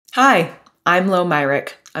Hi, I'm Lo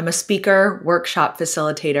Myrick. I'm a speaker, workshop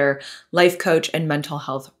facilitator, life coach, and mental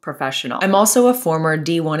health professional. I'm also a former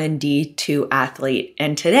D1 and D2 athlete,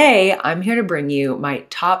 and today I'm here to bring you my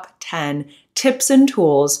top 10 tips and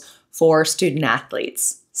tools for student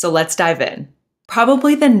athletes. So let's dive in.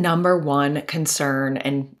 Probably the number one concern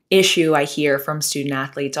and issue I hear from student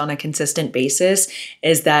athletes on a consistent basis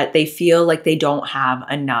is that they feel like they don't have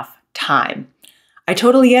enough time. I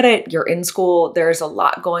totally get it. You're in school. There's a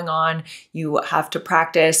lot going on. You have to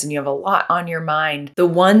practice and you have a lot on your mind. The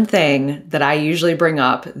one thing that I usually bring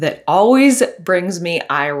up that always brings me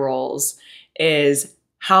eye rolls is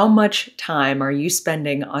how much time are you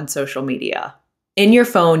spending on social media? In your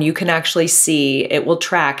phone, you can actually see, it will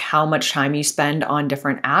track how much time you spend on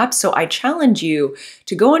different apps. So I challenge you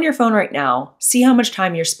to go on your phone right now, see how much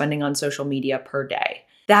time you're spending on social media per day.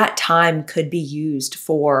 That time could be used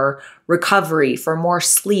for recovery, for more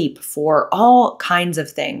sleep, for all kinds of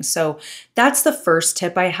things. So that's the first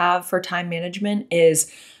tip I have for time management is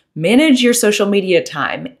manage your social media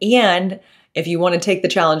time. And if you want to take the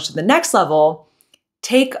challenge to the next level,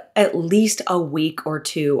 take at least a week or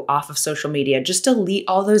two off of social media. Just delete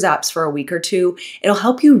all those apps for a week or two. It'll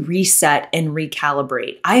help you reset and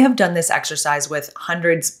recalibrate. I have done this exercise with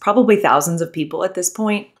hundreds, probably thousands of people at this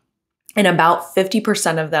point. And about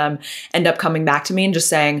 50% of them end up coming back to me and just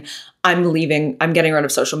saying, I'm leaving, I'm getting rid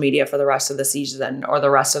of social media for the rest of the season or the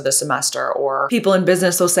rest of the semester. Or people in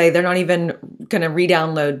business will say they're not even going to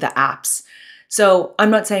re-download the apps. So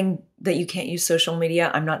I'm not saying that you can't use social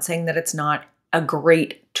media. I'm not saying that it's not a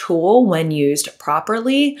great tool when used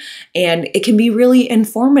properly. And it can be really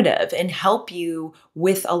informative and help you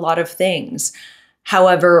with a lot of things.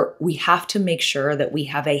 However, we have to make sure that we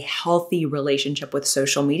have a healthy relationship with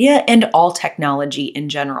social media and all technology in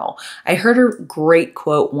general. I heard a great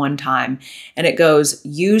quote one time, and it goes,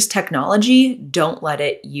 use technology, don't let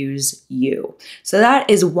it use you. So that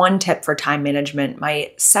is one tip for time management.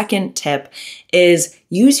 My second tip is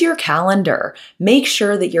use your calendar. Make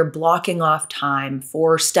sure that you're blocking off time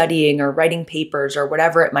for studying or writing papers or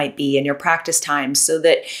whatever it might be in your practice time so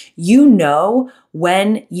that you know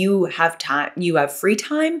when you have time, you have free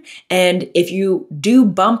time. And if you do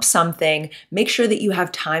bump something, make sure that you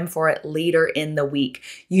have time for it later in the week.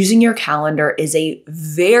 Using your calendar is a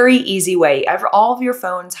very easy way. All of your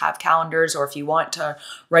phones have calendars, or if you want to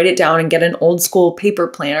write it down and get an old school paper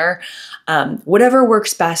planner, whatever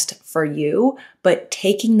works best for you. But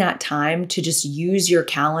taking that time to just use your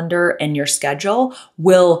calendar and your schedule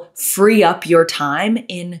will free up your time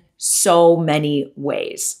in so many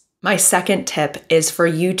ways. My second tip is for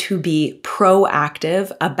you to be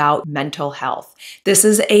proactive about mental health. This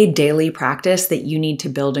is a daily practice that you need to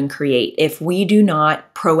build and create. If we do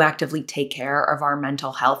not proactively take care of our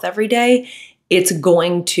mental health every day, it's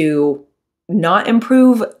going to not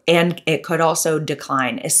improve and it could also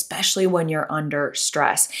decline, especially when you're under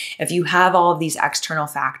stress. If you have all of these external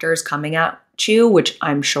factors coming at you, which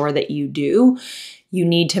I'm sure that you do, you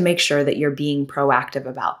need to make sure that you're being proactive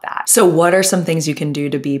about that. So what are some things you can do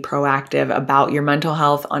to be proactive about your mental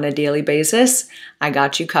health on a daily basis? I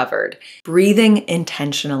got you covered. Breathing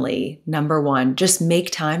intentionally. Number one, just make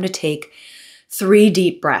time to take 3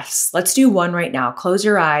 deep breaths. Let's do one right now. Close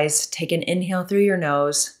your eyes, take an inhale through your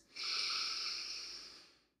nose,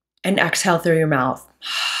 and exhale through your mouth.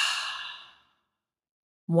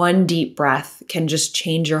 One deep breath can just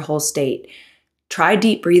change your whole state. Try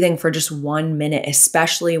deep breathing for just 1 minute,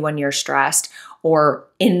 especially when you're stressed or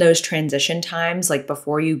in those transition times, like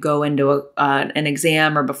before you go into an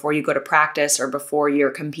exam or before you go to practice or before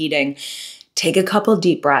you're competing. Take a couple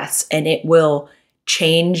deep breaths and it will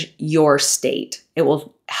change your state. It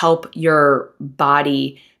will help your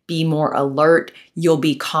body be more alert. You'll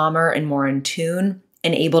be calmer and more in tune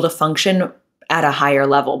and able to function at a higher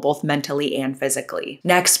level, both mentally and physically.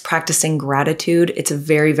 Next, practicing gratitude. It's a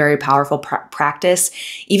very, very powerful practice.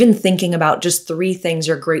 Even thinking about just 3 things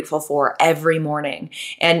you're grateful for every morning.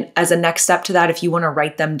 And as a next step to that, if you want to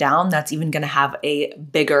write them down, that's even going to have a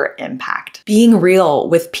bigger impact. Being real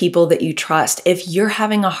with people that you trust. If you're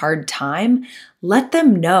having a hard time, let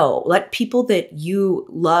them know. Let people that you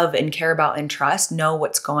love and care about and trust know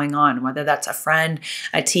what's going on, whether that's a friend,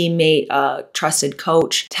 a teammate, a trusted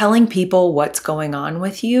coach. Telling people what's going on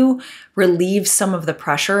with you relieves some of the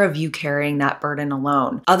pressure of you carrying that burden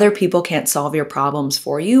alone. Other people can't solve your problems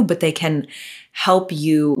for you, but they can help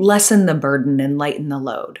you lessen the burden and lighten the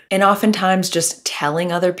load. And oftentimes just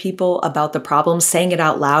telling other people about the problem, saying it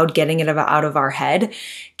out loud, getting it out of our head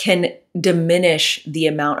can diminish the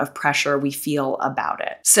amount of pressure we feel about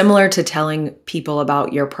it. Similar to telling people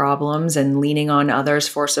about your problems and leaning on others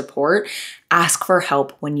for support, Ask for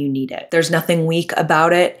help when you need it. There's nothing weak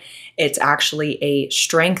about it. It's actually a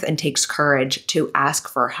strength and takes courage to ask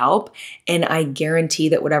for help. And I guarantee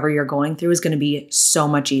that whatever you're going through is going to be so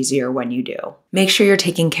much easier when you do. Make sure you're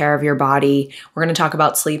taking care of your body. We're going to talk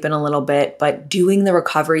about sleep in a little bit, but doing the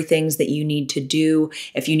recovery things that you need to do.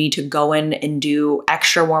 If you need to go in and do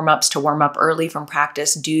extra warm-ups to warm up early from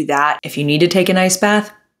practice, do that. If you need to take an ice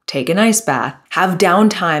bath, take an ice bath. Have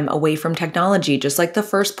downtime away from technology, just like the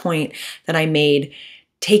first point that I made.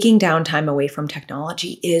 Taking downtime away from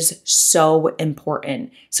technology is so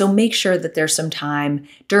important. So make sure that there's some time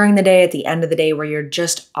during the day, at the end of the day, where you're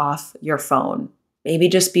just off your phone. Maybe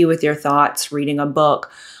just be with your thoughts, reading a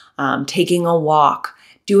book, taking a walk.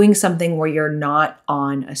 Doing something where you're not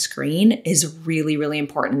on a screen is really, really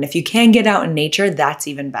important. And if you can get out in nature, that's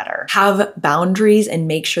even better. Have boundaries and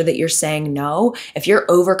make sure that you're saying no. If you're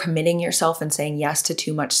overcommitting yourself and saying yes to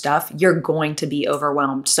too much stuff, you're going to be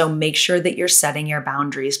overwhelmed. So make sure that you're setting your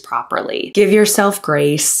boundaries properly. Give yourself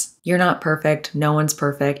grace. You're not perfect. No one's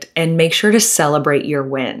perfect. And make sure to celebrate your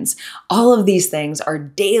wins. All of these things are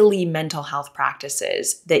daily mental health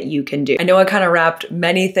practices that you can do. I know I kind of wrapped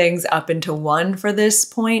many things up into one for this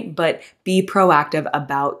point, but be proactive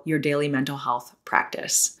about your daily mental health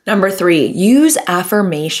practice. Number 3, use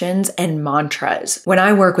affirmations and mantras. When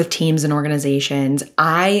I work with teams and organizations,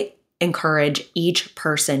 I encourage each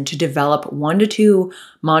person to develop 1 to 2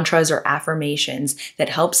 mantras or affirmations that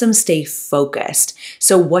helps them stay focused.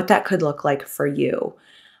 So what that could look like for you.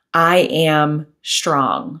 I am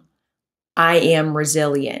strong. I am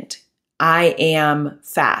resilient. I am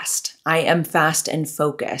fast. I am fast and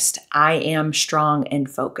focused. I am strong and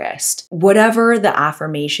focused. Whatever the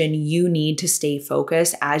affirmation you need to stay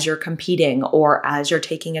focused as you're competing or as you're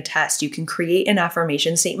taking a test, you can create an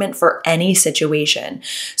affirmation statement for any situation.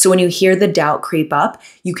 So when you hear the doubt creep up,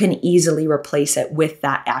 you can easily replace it with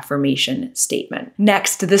that affirmation statement.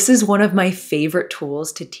 Next, this is one of my favorite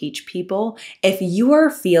tools to teach people. If you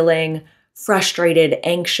are feeling frustrated,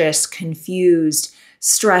 anxious, confused,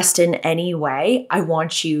 stressed in any way, I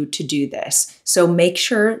want you to do this. So make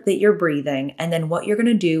sure that you're breathing. And then what you're going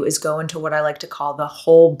to do is go into what I like to call the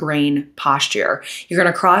whole brain posture. You're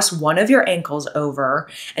going to cross one of your ankles over,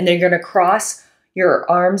 and then you're going to cross your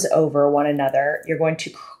arms over one another. You're going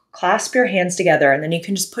to clasp your hands together, and then you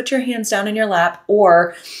can just put your hands down in your lap,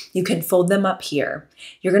 or you can fold them up here.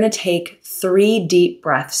 You're going to take 3 deep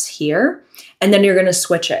breaths here, and then you're going to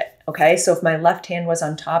switch it. Okay, so if my left hand was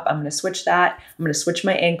on top, I'm going to switch that. I'm going to switch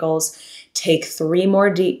my ankles, take 3 more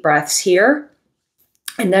deep breaths here.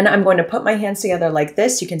 And then I'm going to put my hands together like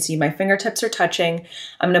this. You can see my fingertips are touching.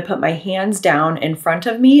 I'm going to put my hands down in front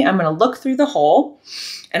of me. I'm going to look through the hole,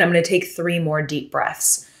 and I'm going to take 3 more deep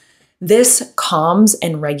breaths. This calms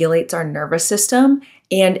and regulates our nervous system,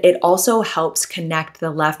 and it also helps connect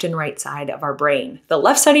the left and right side of our brain. The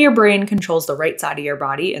left side of your brain controls the right side of your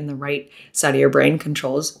body, and the right side of your brain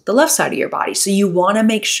controls the left side of your body. So you want to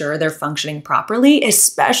make sure they're functioning properly,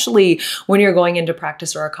 especially when you're going into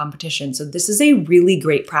practice or a competition. So this is a really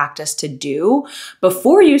great practice to do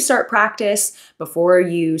before you start practice, before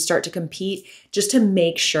you start to compete, just to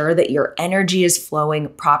make sure that your energy is flowing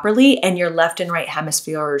properly and your left and right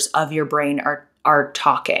hemispheres of your brain are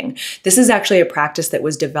talking. This is actually a practice that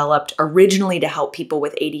was developed originally to help people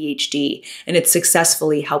with ADHD, and it's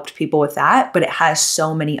successfully helped people with that, but it has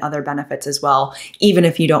so many other benefits as well, even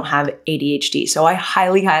if you don't have ADHD. So I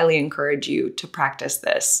highly, highly encourage you to practice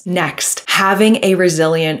this. Next, having a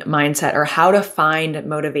resilient mindset, or how to find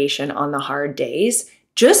motivation on the hard days.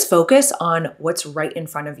 Just focus on what's right in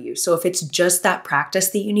front of you. So if it's just that practice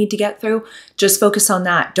that you need to get through, just focus on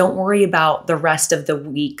that. Don't worry about the rest of the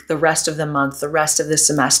week, the rest of the month, the rest of the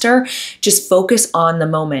semester. Just focus on the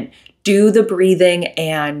moment. Do the breathing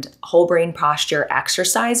and whole brain posture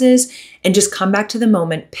exercises and just come back to the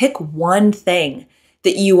moment. Pick one thing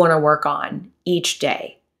that you want to work on each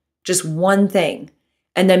day. Just one thing,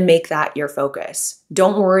 and then make that your focus.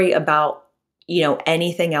 Don't worry about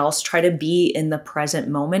anything else. Try to be in the present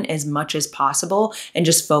moment as much as possible and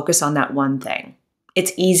just focus on that one thing.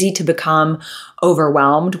 It's easy to become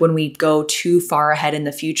overwhelmed when we go too far ahead in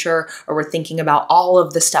the future, or we're thinking about all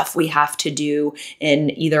of the stuff we have to do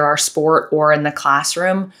in either our sport or in the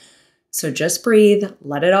classroom. So just breathe,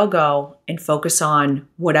 let it all go, and focus on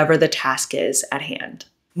whatever the task is at hand.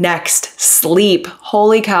 Next, sleep.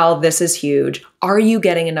 Holy cow, this is huge. Are you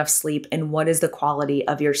getting enough sleep, and what is the quality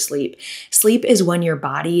of your sleep? Sleep is when your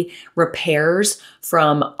body repairs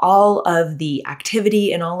from all of the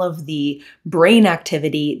activity and all of the brain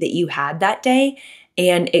activity that you had that day,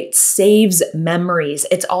 and it saves memories.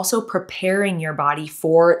 It's also preparing your body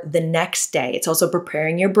for the next day. It's also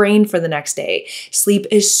preparing your brain for the next day. Sleep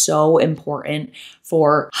is so important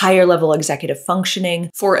for higher level executive functioning,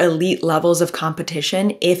 for elite levels of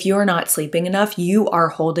competition. If you're not sleeping enough, you are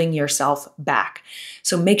holding yourself back.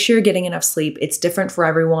 So make sure you're getting enough sleep. It's different for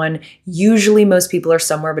everyone. Usually most people are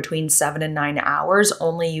somewhere between 7 and 9 hours.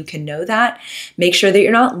 Only you can know that. Make sure that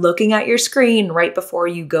you're not looking at your screen right before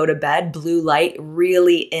you go to bed. Blue light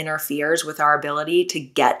really interferes with our ability to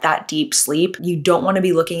get that deep sleep. You don't want to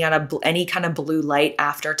be looking at any kind of blue light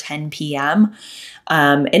after 10 p.m.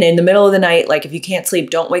 And in the middle of the night, like if you can't sleep,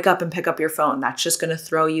 don't wake up and pick up your phone. That's just going to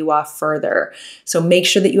throw you off further. So make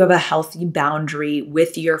sure that you have a healthy boundary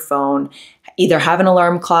with your phone. Either have an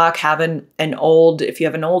alarm clock, if you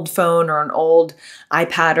have an old phone or an old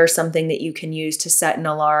iPad or something that you can use to set an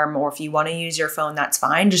alarm, or if you want to use your phone, that's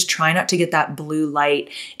fine. Just try not to get that blue light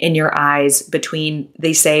in your eyes between,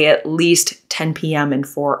 they say, at least 10 p.m. and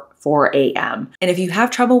 4 a.m. And if you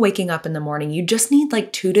have trouble waking up in the morning, you just need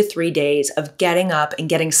like 2 to 3 days of getting up and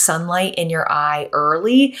getting sunlight in your eye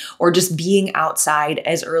early, or just being outside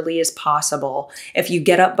as early as possible. If you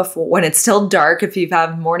get up before, when it's still dark, if you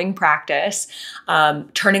have morning practice,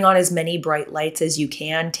 turning on as many bright lights as you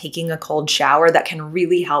can, taking a cold shower, that can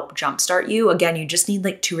really help jumpstart you. Again, you just need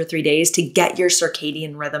like 2 or 3 days to get your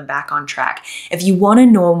circadian rhythm back on track. If you want to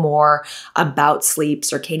know more about sleep,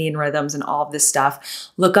 circadian rhythms, and all of this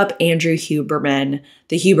stuff, look up Andrew Huberman,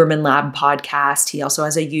 the Huberman Lab podcast. He also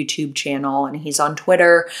has a YouTube channel and he's on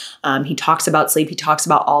Twitter. He talks about sleep. He talks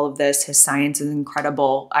about all of this. His science is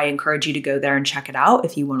incredible. I encourage you to go there and check it out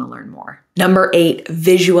if you want to learn more. Number 8,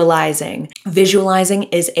 visualizing. Visualizing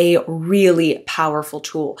is a really powerful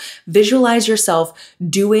tool. Visualize yourself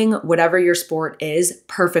doing whatever your sport is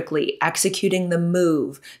perfectly, executing the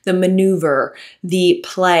move, the maneuver, the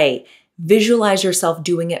play. Visualize yourself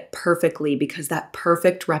doing it perfectly, because that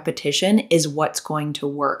perfect repetition is what's going to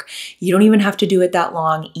work. You don't even have to do it that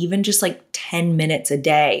long, even just like 10 minutes a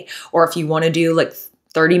day. Or if you want to do like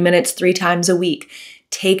 30 minutes 3 times a week,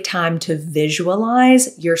 take time to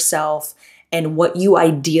visualize yourself and what you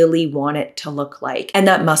ideally want it to look like. And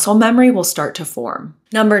that muscle memory will start to form.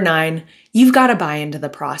 Number 9, you've got to buy into the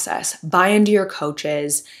process. Buy into your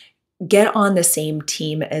coaches. Get on the same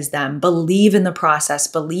team as them. Believe in the process.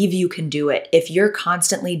 Believe you can do it. If you're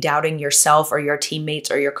constantly doubting yourself or your teammates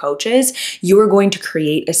or your coaches, you are going to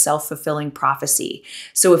create a self-fulfilling prophecy.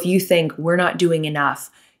 So if you think we're not doing enough,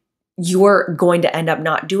 you're going to end up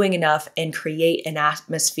not doing enough and create an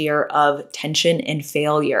atmosphere of tension and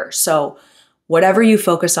failure. So whatever you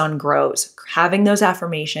focus on grows. Having those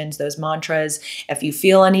affirmations, those mantras, if you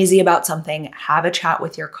feel uneasy about something, have a chat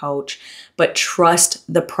with your coach, but trust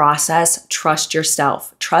the process, trust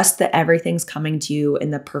yourself, trust that everything's coming to you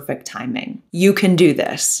in the perfect timing. You can do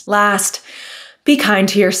this. Last, be kind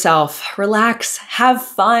to yourself, relax, have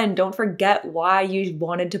fun. Don't forget why you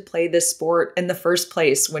wanted to play this sport in the first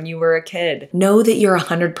place when you were a kid. Know that your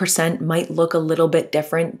 100% might look a little bit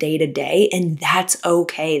different day to day, and that's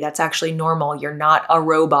okay. That's actually normal. You're not a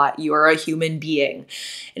robot. You're a human being.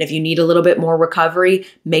 And if you need a little bit more recovery,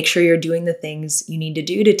 make sure you're doing the things you need to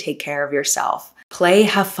do to take care of yourself. Play,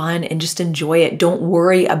 have fun, and just enjoy it. Don't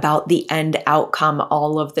worry about the end outcome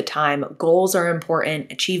all of the time. Goals are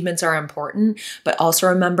important, achievements are important, but also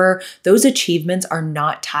remember those achievements are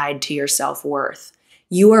not tied to your self-worth.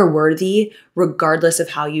 You are worthy regardless of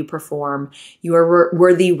how you perform. You are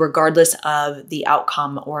worthy regardless of the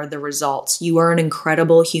outcome or the results. You are an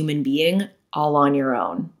incredible human being all on your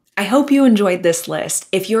own. I hope you enjoyed this list.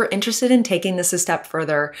 If you're interested in taking this a step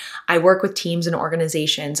further, I work with teams and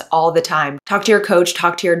organizations all the time. Talk to your coach,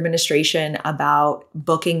 talk to your administration about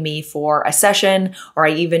booking me for a session, or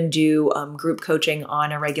I even do group coaching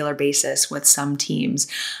on a regular basis with some teams.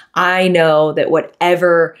 I know that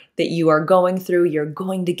whatever that you are going through, you're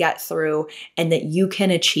going to get through, and that you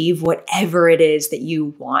can achieve whatever it is that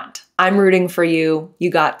you want. I'm rooting for you. You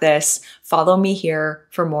got this. Follow me here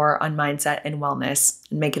for more on mindset and wellness,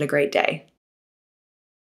 and make it a great day.